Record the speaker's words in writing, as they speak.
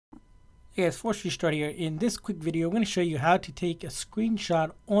Hey guys, ForceRestart here. In this quick video, I'm going to show you how to take a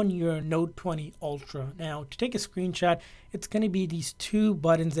screenshot on your Note 20 Ultra. Now, to take a screenshot, it's going to be these two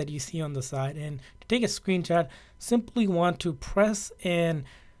buttons that you see on the side. And to take a screenshot, simply want to press and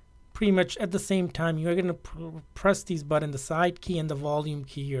pretty much at the same time, you're going to press these buttons, the side key and the volume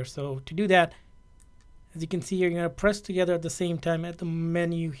key here. So to do that, as you can see here, you're going to press together at the same time. At the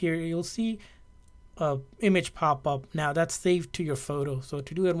menu here, you'll see image pop up. Now that's saved to your photo. So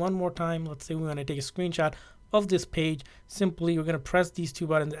to do it one more time, let's say we want to take a screenshot of this page, simply we're going to press these two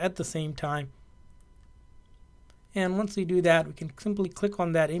buttons at the same time, and once we do that, we can simply click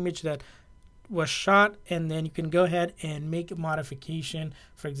on that image that was shot, and then you can go ahead and make a modification.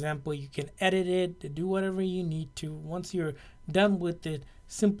 For example, you can edit it to do whatever you need to. Once you're done with it,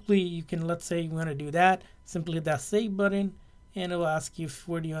 simply you can, let's say you want to do that, simply hit that save button, and it will ask you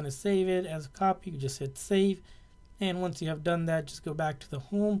where do you want to save it as a copy. You just hit save, and once you have done that, just go back to the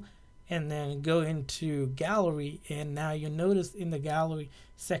home and then go into gallery, and now you'll notice in the gallery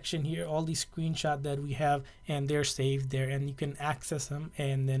section here all these screenshots that we have, and they're saved there, and you can access them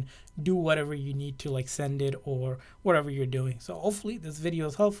and then do whatever you need to, like send it or whatever you're doing. So hopefully this video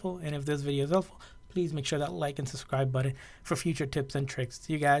is helpful, and if this video is helpful, please make sure that like and subscribe button for future tips and tricks.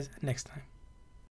 See you guys next time.